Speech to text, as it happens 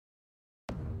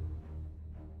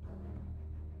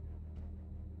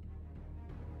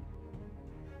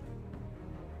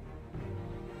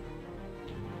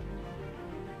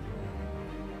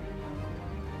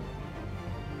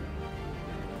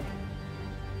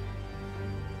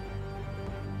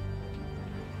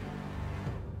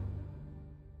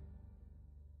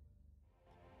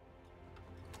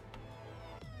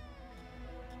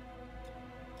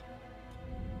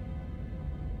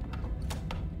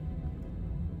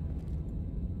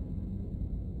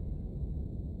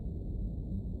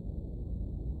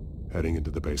Heading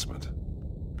into the basement.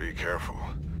 Be careful.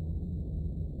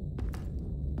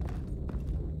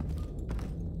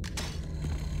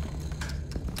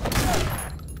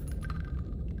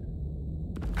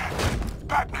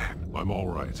 Batman! I'm all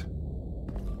right.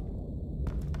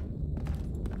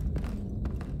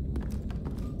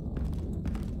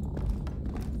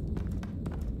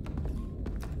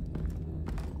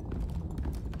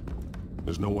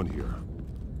 There's no one here.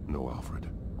 No Alfred.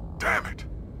 Damn it!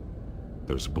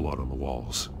 There's blood on the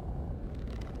walls.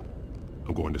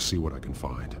 I'm going to see what I can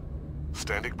find.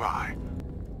 Standing by.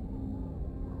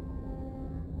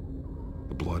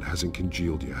 The blood hasn't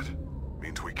congealed yet.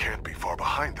 Means we can't be far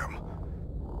behind them.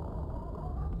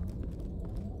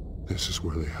 This is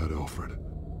where they had Alfred.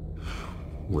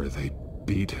 Where they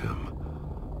beat him.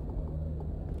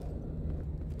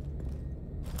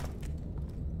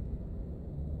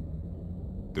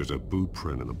 There's a boot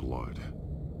print in the blood.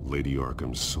 Lady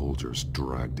Arkham's soldiers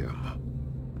dragged him.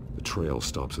 The trail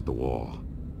stops at the wall.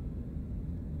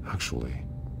 Actually,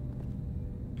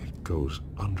 it goes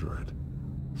under it.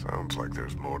 Sounds like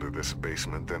there's more to this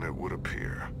basement than it would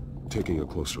appear. Taking a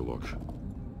closer look.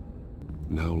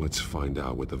 Now let's find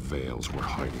out what the Veils were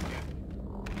hiding.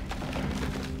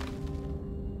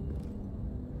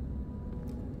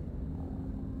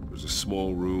 There's a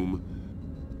small room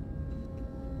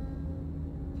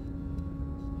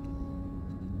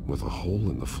with a hole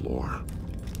in the floor.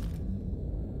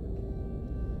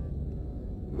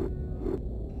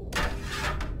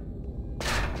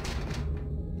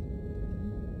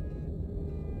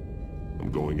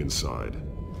 I'm going inside.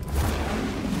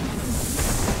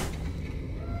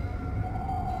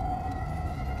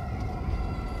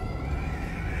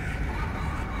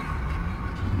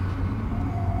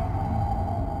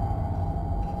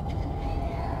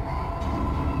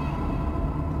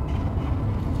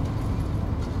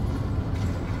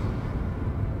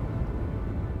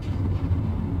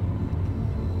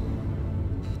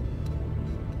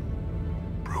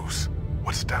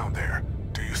 What's down there?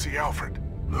 Do you see Alfred?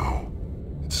 No.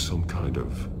 It's some kind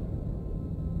of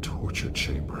torture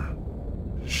chamber.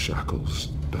 Shackles,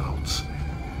 belts,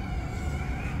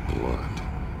 blood.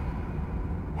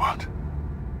 What?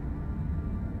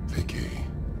 Vicky.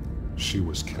 She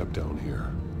was kept down here.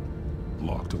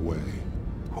 Locked away.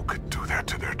 Who could do that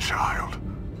to their child?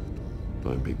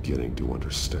 I'm beginning to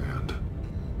understand.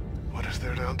 What is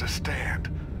there to understand?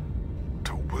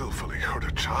 To willfully hurt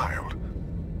a child?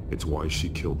 It's why she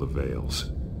killed the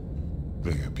Veils.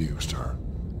 They abused her.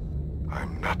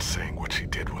 I'm not saying what she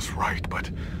did was right, but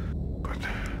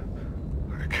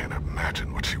I can't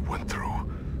imagine what she went through.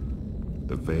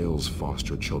 The Veils'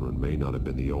 foster children may not have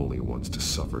been the only ones to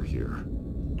suffer here.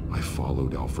 I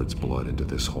followed Alfred's blood into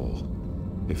this hole.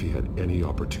 If he had any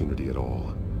opportunity at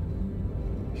all,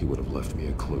 he would have left me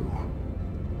a clue.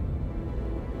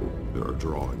 There are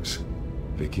drawings.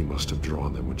 Vicky must have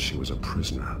drawn them when she was a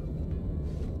prisoner.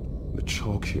 The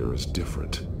chalk here is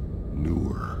different,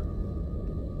 newer.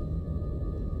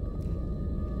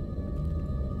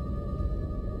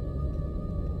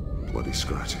 Bloody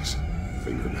scratches,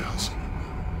 fingernails.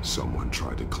 Someone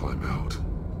tried to climb out.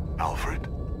 Alfred?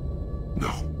 No.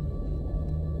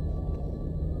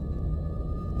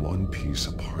 One piece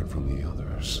apart from the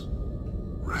others.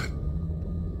 Red.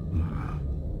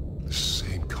 The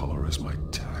same color as my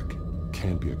tech.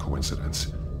 Can't be a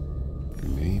coincidence.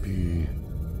 Maybe...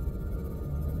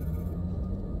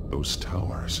 those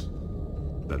towers.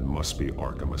 That must be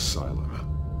Arkham Asylum.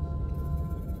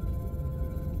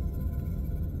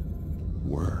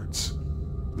 Words.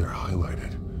 They're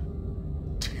highlighted.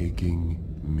 Taking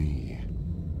me.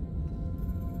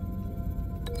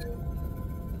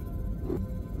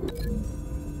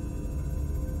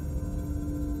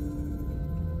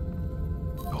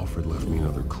 Alfred left me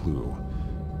another clue.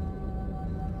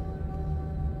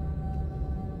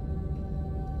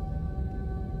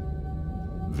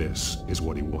 This is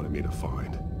what he wanted me to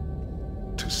find.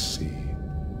 To see.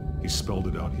 He spelled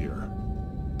it out here.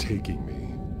 Taking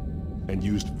me. And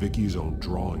used Vicky's own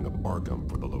drawing of Arkham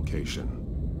for the location.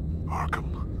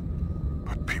 Arkham?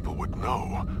 But people would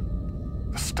know.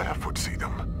 The staff would see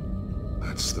them.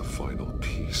 That's the final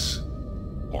piece.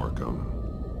 Arkham.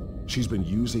 She's been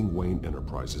using Wayne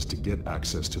Enterprises to get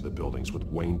access to the buildings with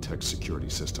Wayne Tech security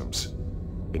systems,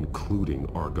 including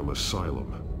Arkham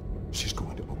Asylum. She's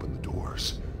going to open the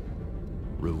doors,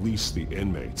 release the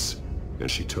inmates,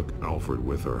 and she took Alfred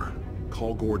with her.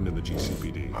 Call Gordon in the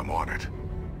GCPD. I'm on it.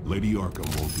 Lady Arkham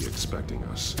won't be expecting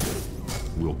us.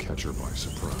 We'll catch her by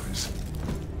surprise.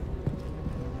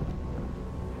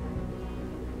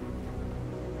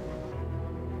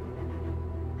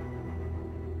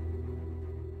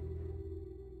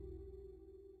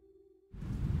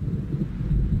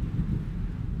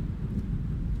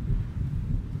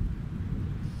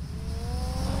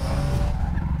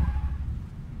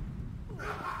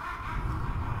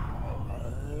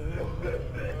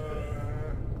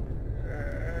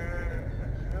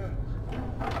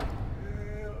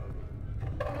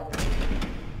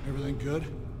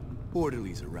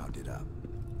 Orderlies are rounded up.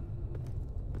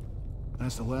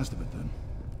 That's the last of it, then.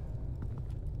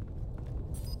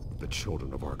 The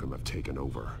children of Arkham have taken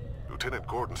over. Lieutenant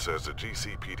Gordon says the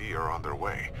GCPD are on their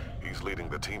way. He's leading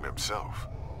the team himself.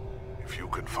 If you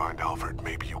can find Alfred,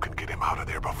 maybe you can get him out of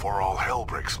there before all hell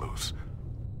breaks loose.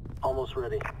 Almost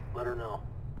ready. Let her know.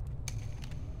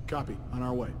 Copy. On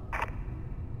our way.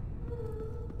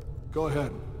 Go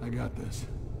ahead. I got this.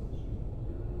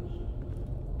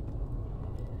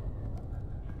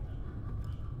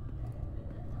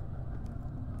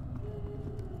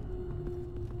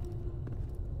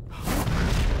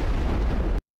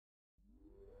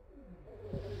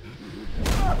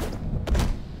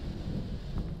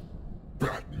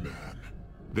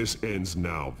 This ends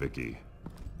now, Vicky.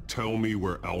 Tell me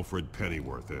where Alfred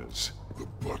Pennyworth is. The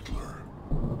butler.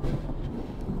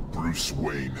 Bruce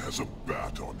Wayne has a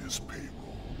bat on his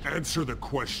payroll. Answer the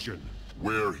question.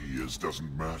 Where he is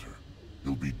doesn't matter.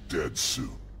 He'll be dead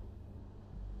soon.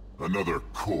 Another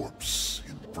corpse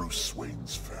in Bruce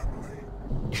Wayne's family.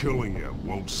 Killing him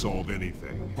won't solve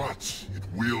anything. But it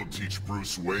will teach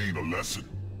Bruce Wayne a lesson.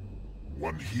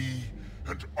 One he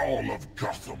and all of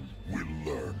Gotham will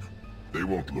learn. They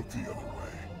won't look the other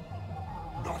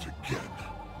way. Not again.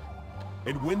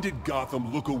 And when did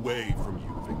Gotham look away from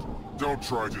you, Vicky? Don't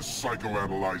try to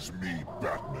psychoanalyze me,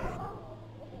 Batman.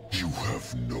 You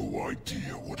have no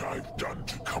idea what I've done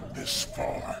to come this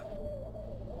far.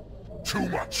 Too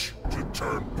much to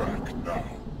turn back now.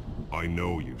 I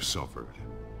know you suffered.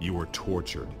 You were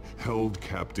tortured, held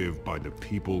captive by the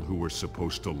people who were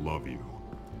supposed to love you.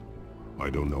 I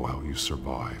don't know how you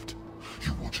survived.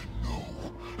 You want to know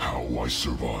how I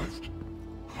survived?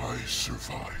 I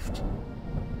survived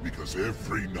because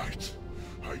every night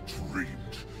I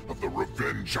dreamed of the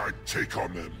revenge I'd take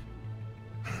on them.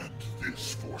 And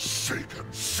this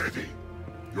forsaken city.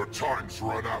 Your time's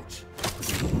run out.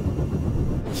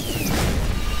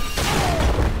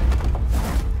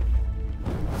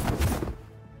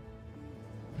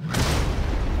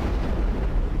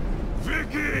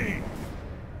 Vicky!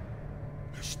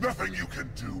 There's nothing you can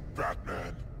do,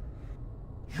 Batman.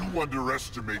 You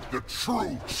underestimate the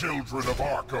true children of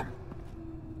Arkham.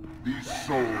 These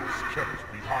souls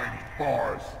kept behind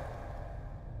bars.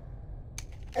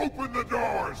 Open the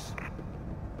doors!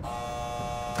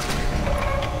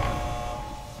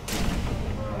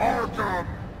 Arkham!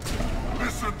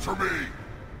 Listen to me!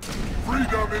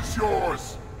 Freedom is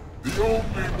yours! The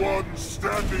only one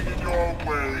standing in your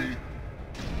way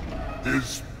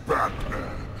is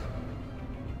Batman.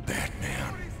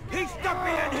 Batman. He stuck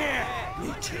me in here!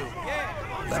 Me too.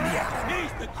 Let me out.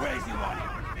 He's the crazy one!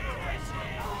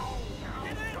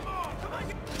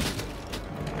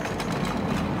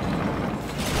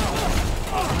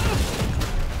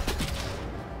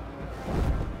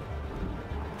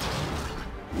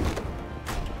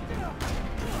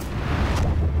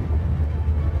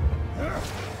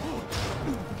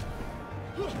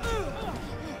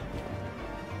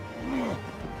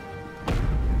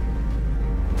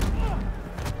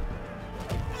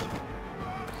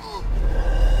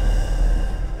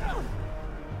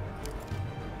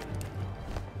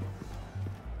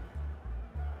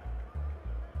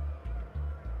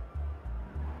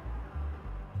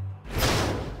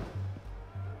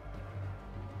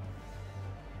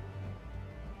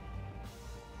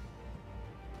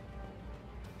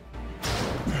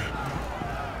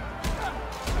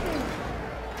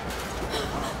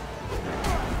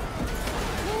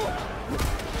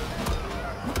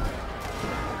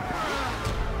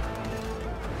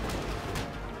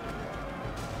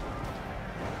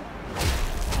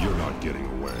 You're not getting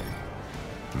away,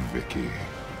 Vicky.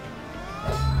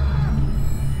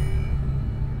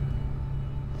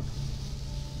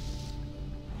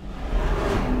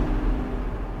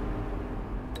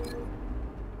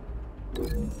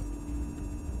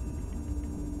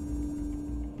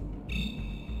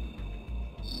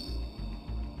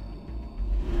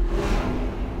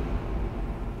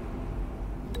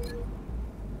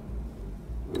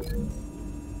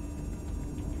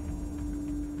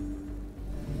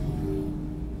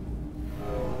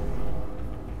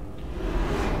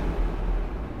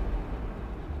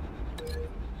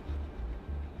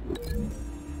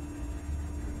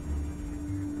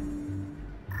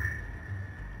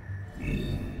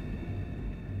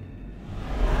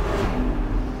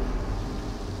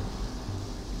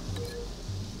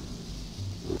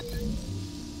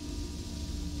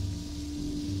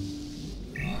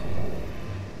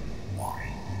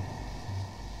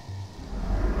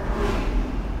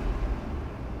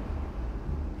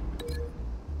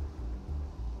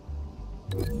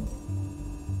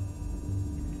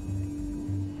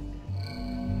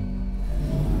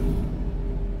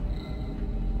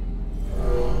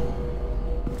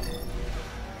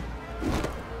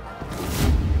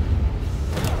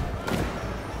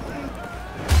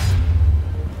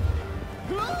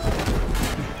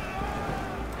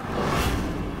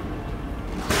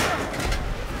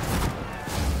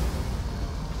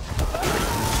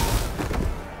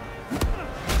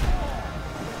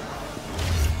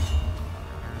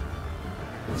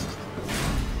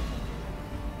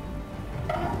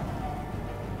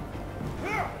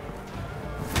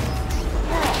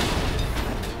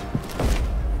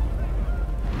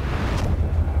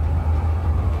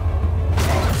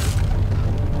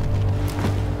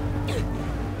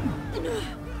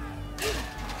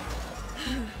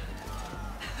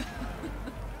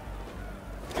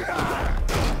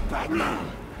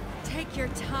 Take your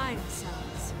time,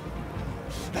 sons.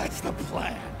 That's the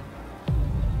plan.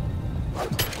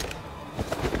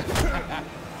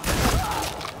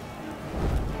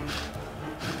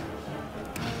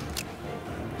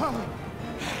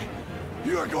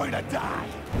 You're going to die.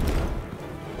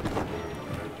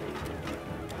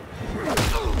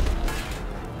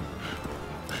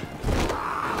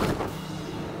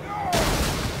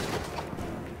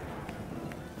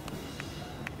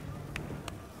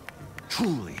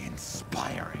 Truly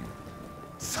inspiring.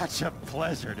 Such a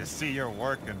pleasure to see your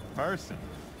work in person.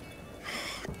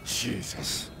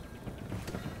 Jesus.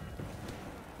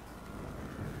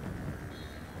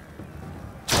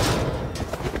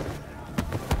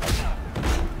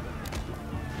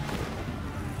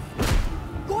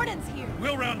 Gordon's here.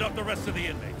 We'll round up the rest of the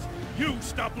inmates. You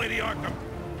stop Lady Arkham.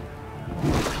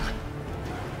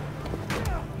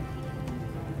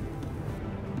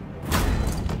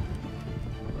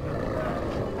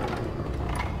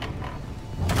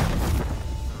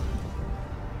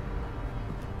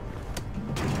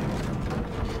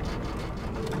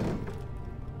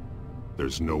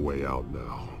 There's no way out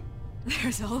now.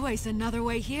 There's always another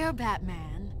way here,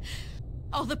 Batman.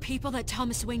 All the people that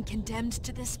Thomas Wayne condemned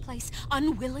to this place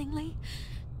unwillingly,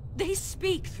 they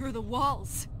speak through the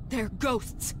walls. Their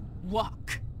ghosts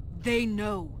walk. They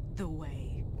know the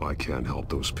way. I can't help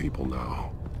those people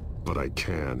now, but I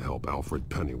can help Alfred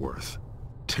Pennyworth.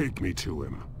 Take me to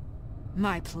him.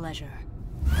 My pleasure.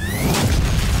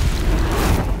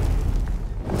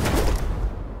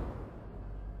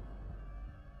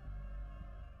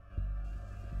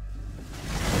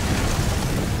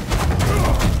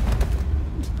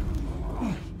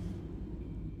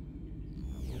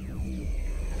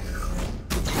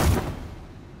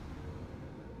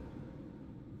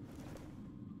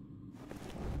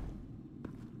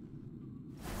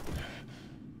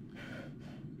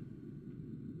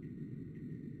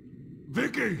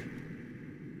 Vicky!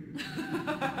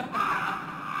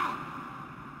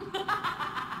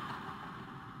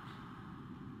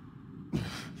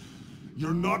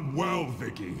 You're not well,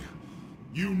 Vicky.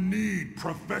 You need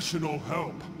professional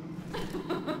help.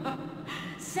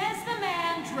 Says the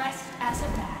man dressed as a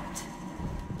bat.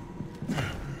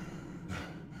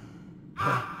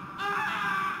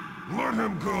 Let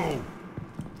him go!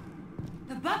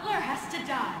 The butler has to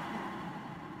die.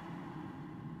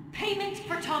 Payment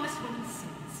for Thomas Wayne's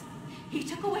sins. He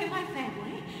took away my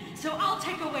family, so I'll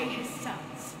take away his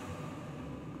sons.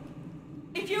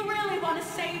 If you really want to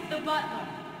save the butler,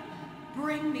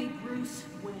 bring me Bruce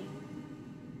Wayne.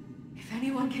 If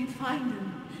anyone can find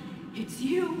him, it's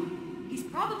you. He's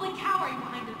probably cowering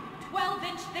behind a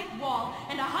 12-inch thick wall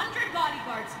and 100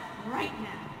 bodyguards right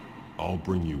now. I'll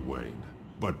bring you Wayne.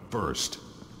 But first,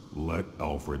 let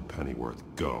Alfred Pennyworth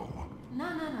go.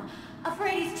 No.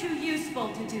 Afraid he's too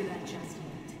useful to do that just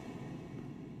yet.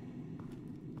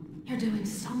 You're doing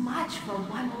so much for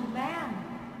one old man.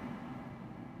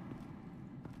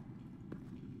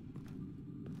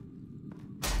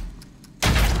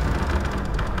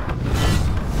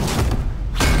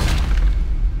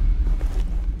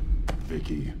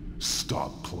 Vicky,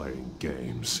 stop playing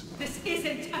games. This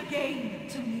isn't a game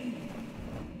to me.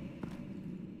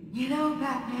 You know,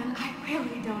 Batman, I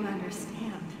really don't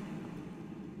understand.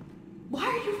 Why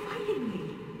are you fighting me?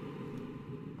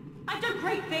 I've done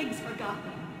great things for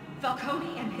Gotham.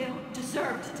 Falcone and Hill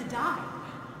deserved to die.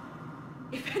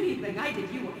 If anything, I did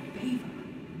you a favor.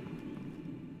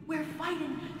 We're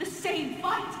fighting the same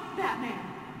fight, Batman.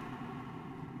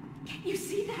 Can't you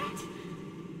see that?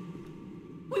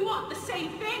 We want the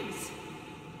same things.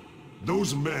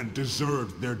 Those men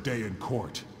deserved their day in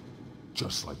court,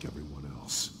 just like everyone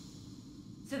else.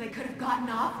 So they could have gotten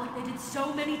off like they did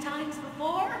so many times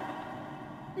before?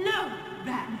 No,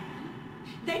 Batman.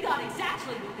 They got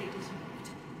exactly what they deserved.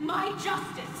 My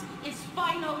justice is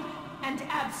final and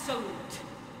absolute.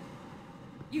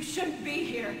 You shouldn't be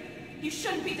here. You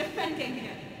shouldn't be defending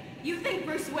him. You think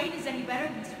Bruce Wayne is any better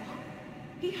than Swamp?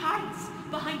 He hides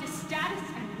behind his status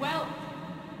and wealth.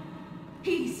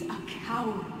 He's a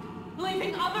coward,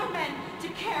 leaving other men to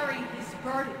carry his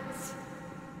burdens.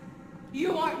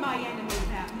 You aren't my enemy,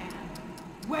 Batman.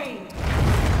 Wayne.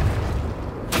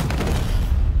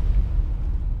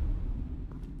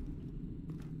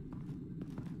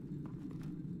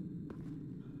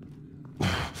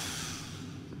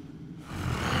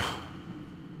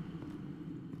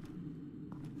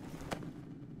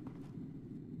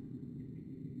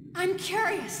 I'm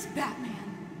curious, Batman.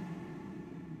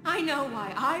 I know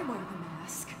why I wear the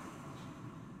mask.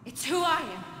 It's who I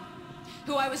am.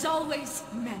 Who I was always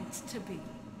meant to be.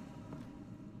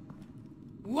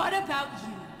 What about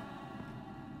you?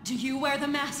 Do you wear the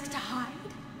mask to hide?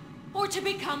 Or to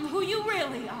become who you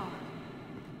really are?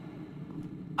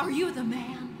 Are you the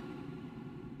man?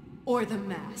 Or the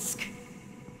mask?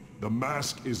 The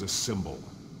mask is a symbol.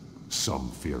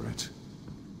 Some fear it.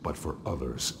 But for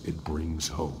others, it brings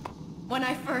hope. When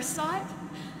I first saw it,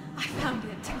 I found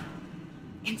it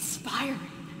inspiring.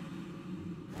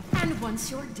 And once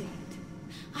you're dead,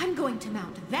 I'm going to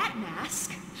mount that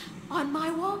mask on my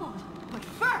wall. But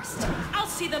first, I'll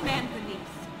see the man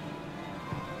beneath.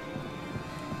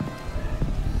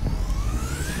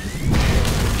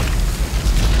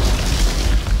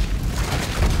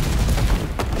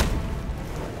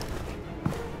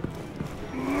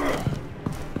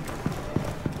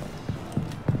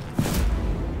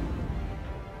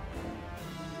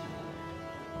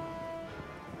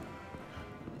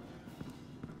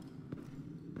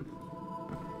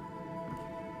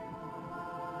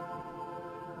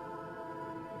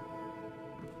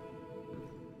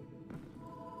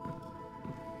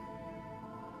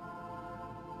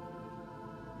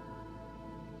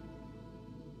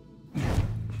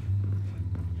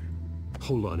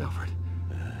 Hold on, Alfred.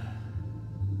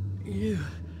 You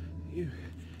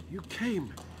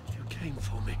came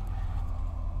for me.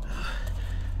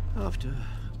 After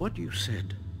what you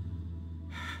said,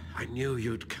 I knew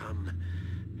you'd come.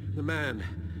 The man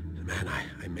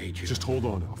I made you. Just hold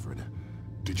on, Alfred.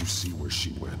 Did you see where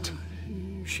she went?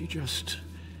 She just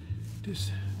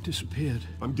disappeared.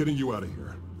 I'm getting you out of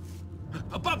here.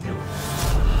 Above you!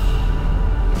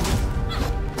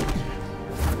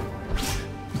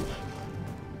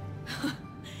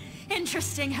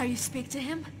 Interesting how you speak to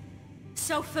him.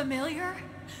 So familiar.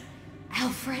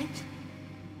 Alfred.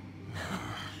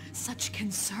 Such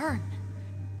concern.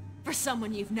 For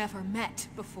someone you've never met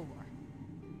before.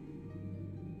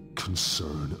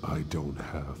 Concern I don't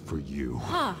have for you.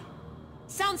 Huh.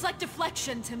 Sounds like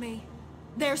deflection to me.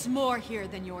 There's more here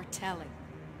than you're telling.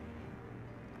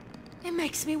 It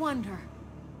makes me wonder.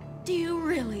 Do you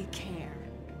really care?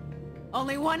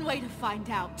 Only one way to find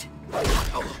out.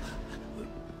 Oh.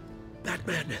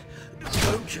 Batman,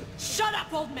 don't you... Shut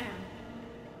up, old man!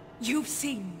 You've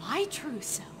seen my true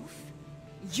self.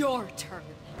 Your turn.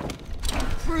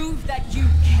 Prove that you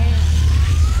can.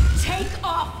 Take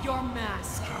off your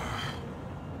mask.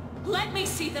 Let me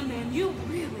see the man you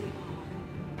really are.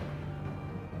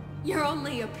 You're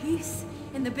only a piece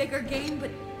in the bigger game,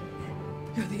 but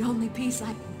you're the only piece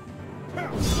I...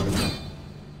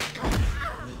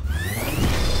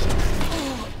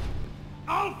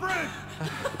 Alfred!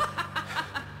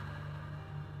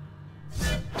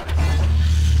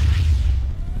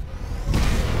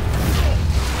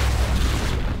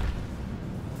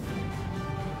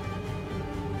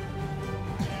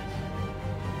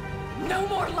 No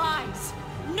more lies!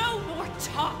 No more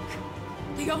talk!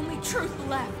 The only truth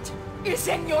left is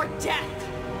in your death!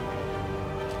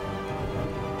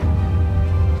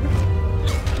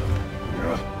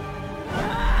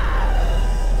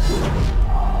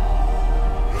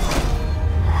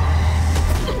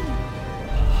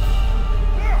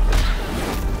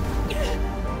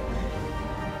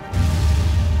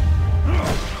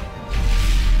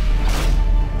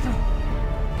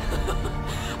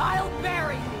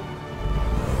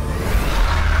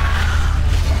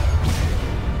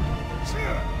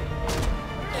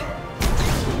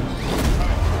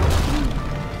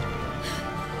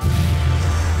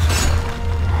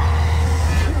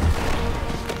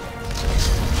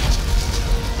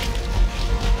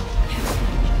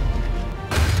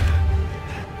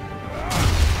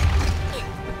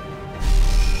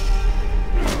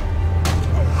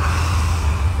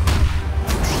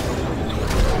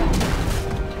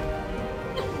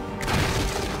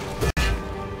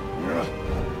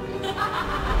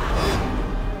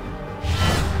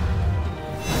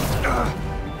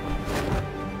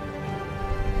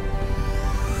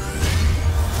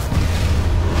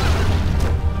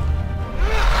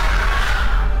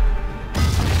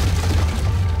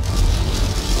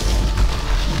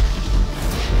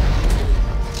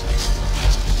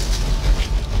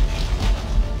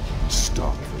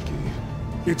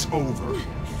 It's over.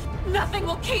 Nothing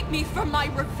will keep me from my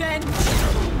revenge!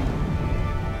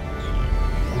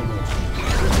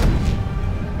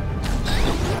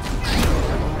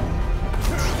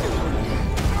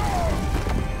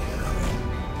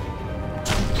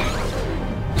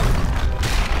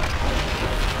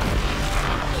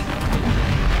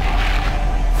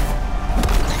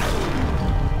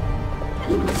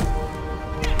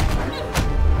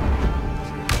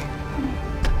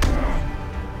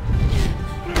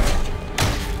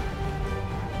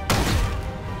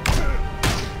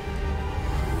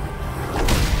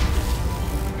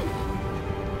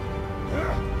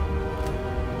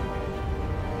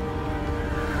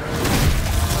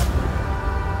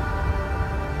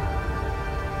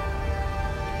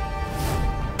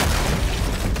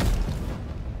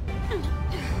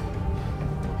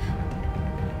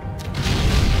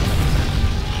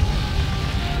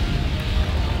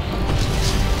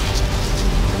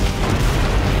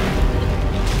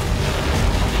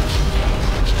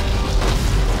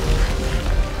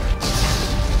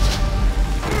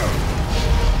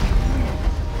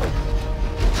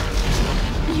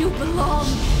 belong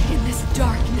in this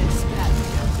darkness,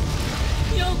 Batman.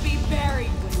 You'll be buried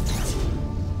with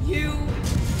it. You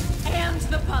and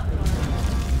the puppet.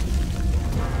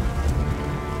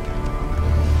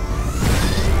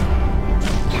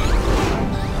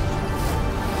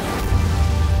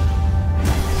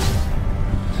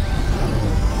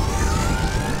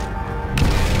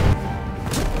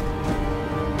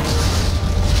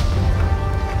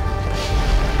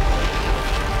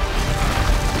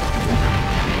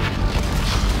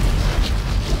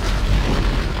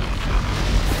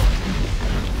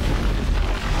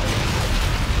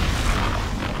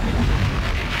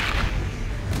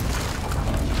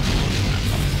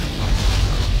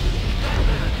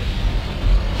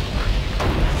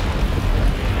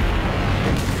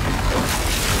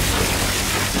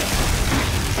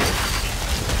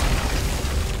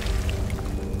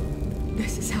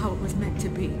 This is how it was meant to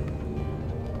be.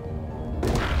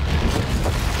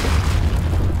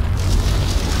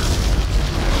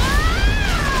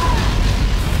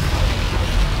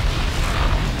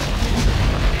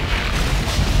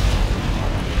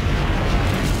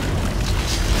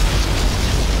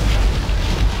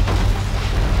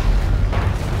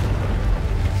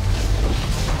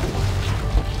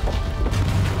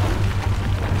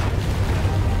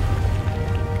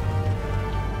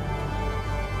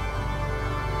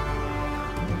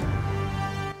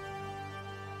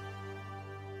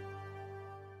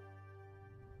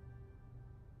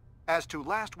 As to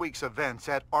last week's events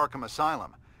at Arkham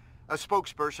Asylum, a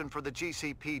spokesperson for the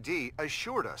GCPD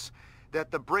assured us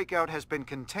that the breakout has been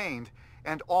contained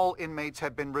and all inmates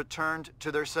have been returned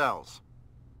to their cells.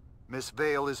 Miss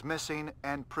Vale is missing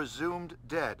and presumed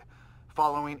dead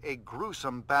following a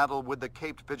gruesome battle with the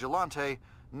caped vigilante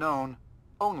known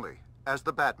only as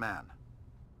the Batman.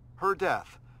 Her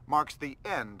death marks the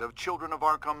end of Children of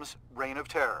Arkham's reign of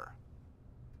terror.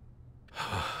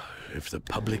 If the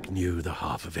public knew the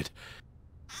half of it.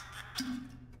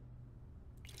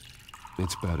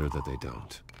 It's better that they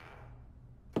don't.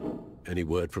 Any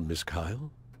word from Miss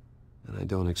Kyle? And I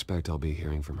don't expect I'll be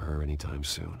hearing from her anytime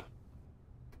soon.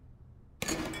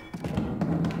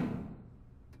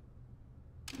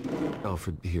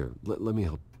 Alfred, here, let me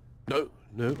help. No,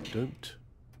 don't.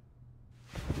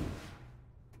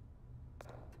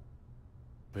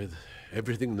 With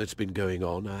everything that's been going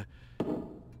on,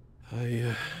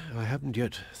 I haven't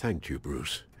yet thanked you,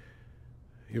 Bruce.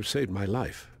 You've saved my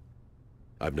life.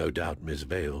 I've no doubt Miss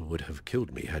Vale would have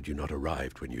killed me had you not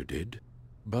arrived when you did.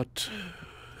 But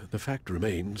the fact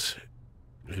remains,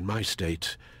 in my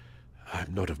state,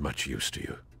 I'm not of much use to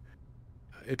you.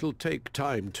 It'll take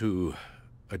time to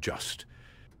adjust.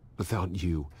 Without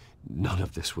you, none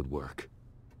of this would work.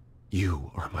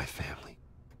 You are my family.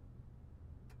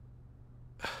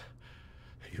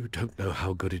 You don't know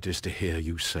how good it is to hear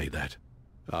you say that,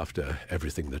 after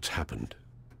everything that's happened.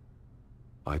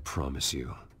 I promise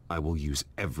you, I will use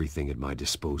everything at my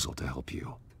disposal to help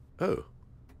you. Oh.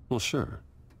 Well, sure.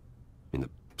 I mean, the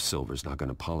silver's not going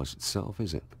to polish itself,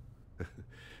 is it?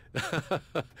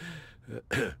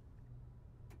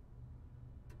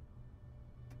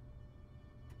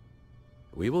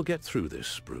 We will get through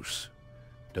this, Bruce.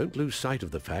 Don't lose sight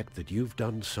of the fact that you've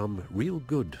done some real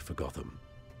good for Gotham.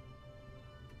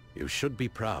 You should be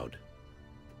proud.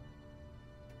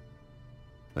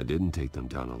 I didn't take them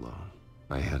down alone.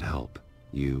 I had help.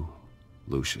 You,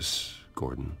 Lucius,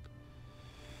 Gordon,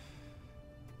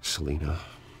 Selina,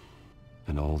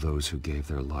 and all those who gave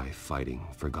their life fighting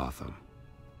for Gotham.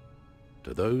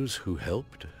 To those who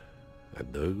helped,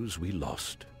 and those we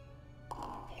lost.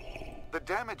 The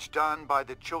damage done by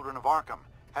the Children of Arkham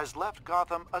has left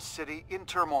Gotham a city in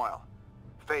turmoil.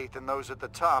 Faith in those at the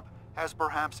top has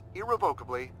perhaps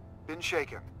irrevocably been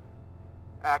shaken.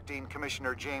 Acting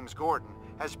Commissioner James Gordon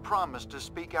has promised to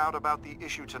speak out about the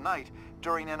issue tonight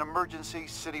during an emergency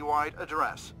citywide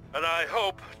address. And I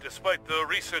hope, despite the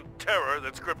recent terror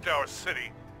that's gripped our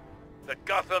city, that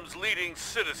Gotham's leading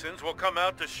citizens will come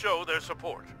out to show their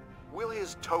support. Will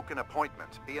his token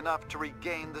appointment be enough to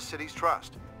regain the city's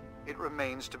trust? It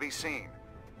remains to be seen.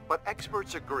 But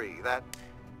experts agree that...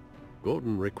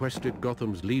 Gordon requested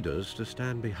Gotham's leaders to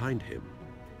stand behind him.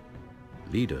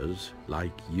 Leaders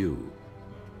like you.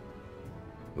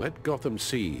 Let Gotham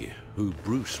see who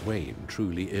Bruce Wayne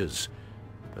truly is,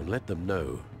 and let them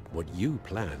know what you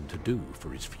plan to do for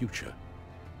his future.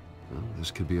 Well,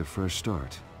 this could be a fresh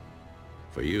start.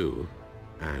 For you,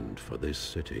 and for this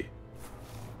city.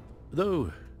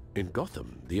 Though, in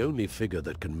Gotham, the only figure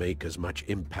that can make as much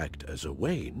impact as a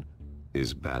Wayne...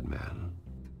 is Batman.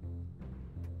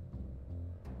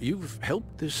 You've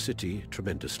helped this city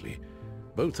tremendously,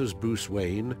 both as Bruce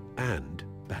Wayne and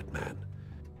Batman.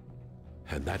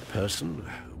 And that person,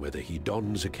 whether he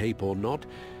dons a cape or not,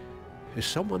 is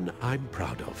someone I'm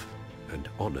proud of and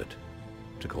honored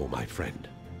to call my friend.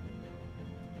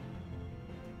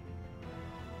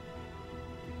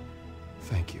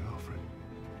 Thank you, Alfred.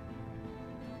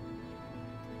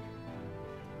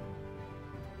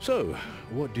 So,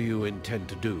 what do you intend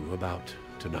to do about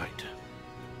tonight?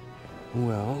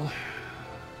 Well,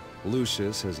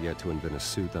 Lucius has yet to invent a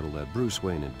suit that'll let Bruce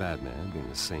Wayne and Batman be in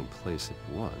the same place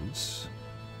at once.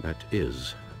 That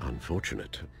is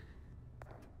unfortunate.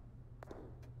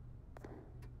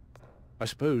 I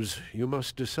suppose you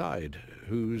must decide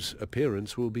whose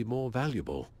appearance will be more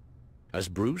valuable. As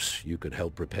Bruce, you can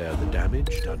help repair the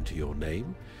damage done to your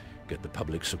name, get the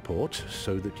public support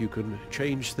so that you can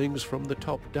change things from the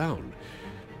top down.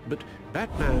 But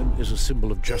Batman is a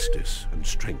symbol of justice and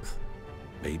strength.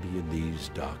 Maybe in these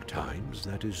dark times,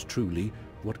 that is truly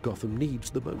what Gotham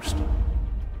needs the most.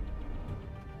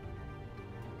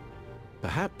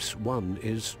 Perhaps one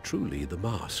is truly the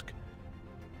mask,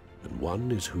 and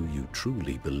one is who you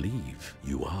truly believe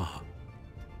you are.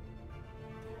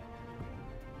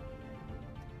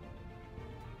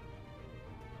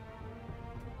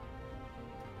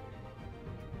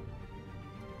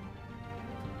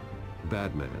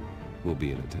 Batman will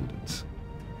be in attendance.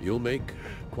 You'll make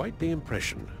quite the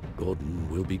impression. Gordon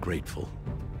will be grateful.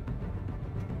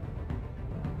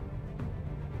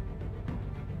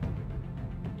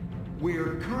 We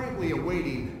are currently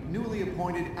awaiting newly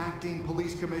appointed Acting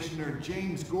Police Commissioner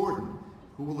James Gordon,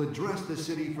 who will address the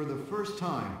city for the first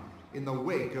time in the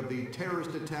wake of the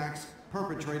terrorist attacks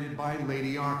perpetrated by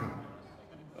Lady Arkham.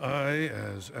 I,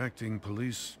 as Acting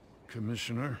Police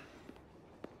Commissioner...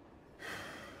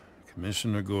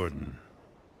 Commissioner Gordon.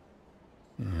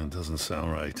 It doesn't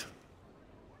sound right.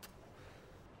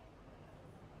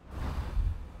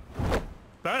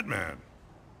 Batman!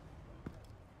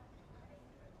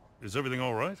 Is everything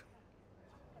all right?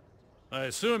 I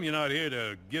assume you're not here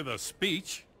to give a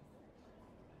speech.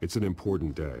 It's an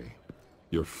important day.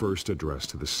 Your first address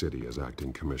to the city as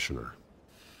acting commissioner.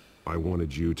 I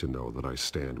wanted you to know that I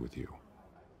stand with you.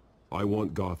 I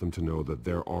want Gotham to know that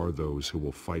there are those who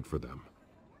will fight for them.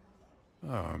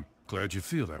 Oh, I'm glad you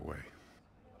feel that way.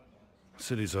 The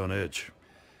city's on edge.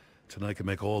 Tonight can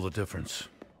make all the difference.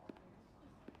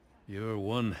 You're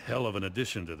one hell of an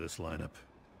addition to this lineup.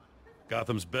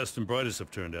 Gotham's best and brightest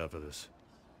have turned out for this.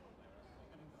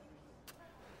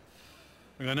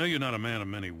 I know you're not a man of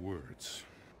many words,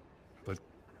 but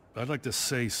I'd like to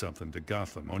say something to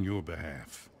Gotham on your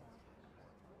behalf.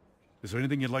 Is there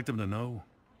anything you'd like them to know?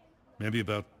 Maybe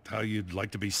about how you'd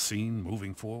like to be seen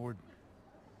moving forward?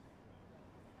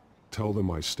 Tell them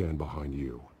I stand behind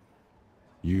you.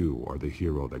 You are the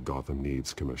hero that Gotham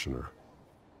needs, Commissioner.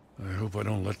 I hope I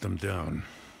don't let them down.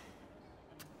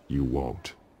 You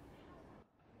won't.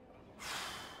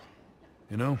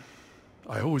 You know,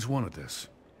 I always wanted this.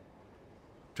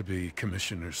 To be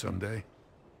commissioner someday.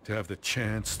 To have the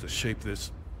chance to shape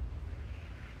this.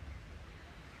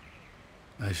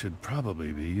 I should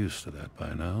probably be used to that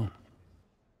by now.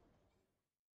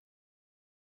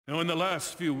 Now, in the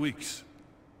last few weeks,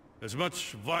 as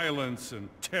much violence and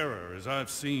terror as I've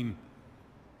seen,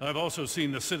 I've also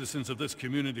seen the citizens of this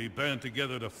community band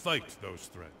together to fight those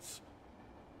threats.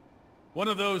 One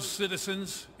of those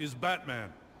citizens is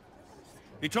Batman.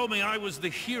 He told me I was the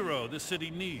hero this city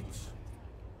needs.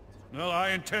 Well, I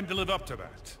intend to live up to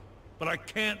that. But I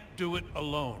can't do it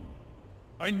alone.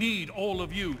 I need all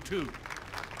of you, too.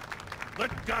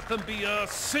 Let Gotham be a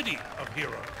city of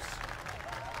heroes.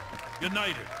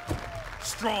 United,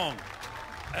 strong,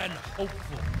 and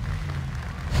hopeful.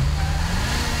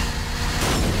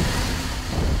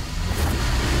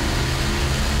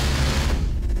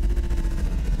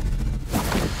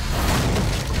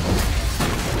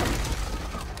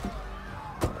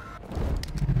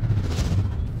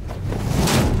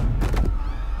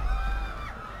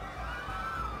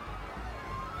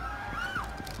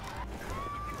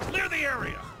 Clear the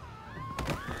area!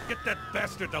 Get that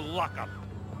bastard to lock up!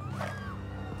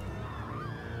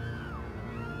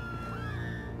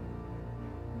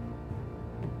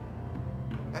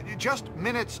 Just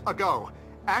minutes ago,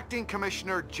 Acting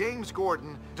Commissioner James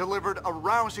Gordon delivered a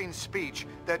rousing speech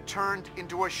that turned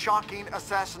into a shocking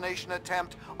assassination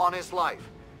attempt on his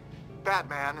life.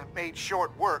 Batman made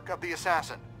short work of the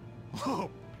assassin.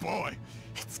 Oh boy,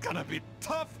 it's gonna be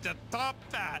tough to top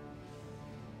that.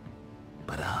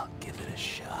 But I'll give it a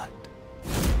shot.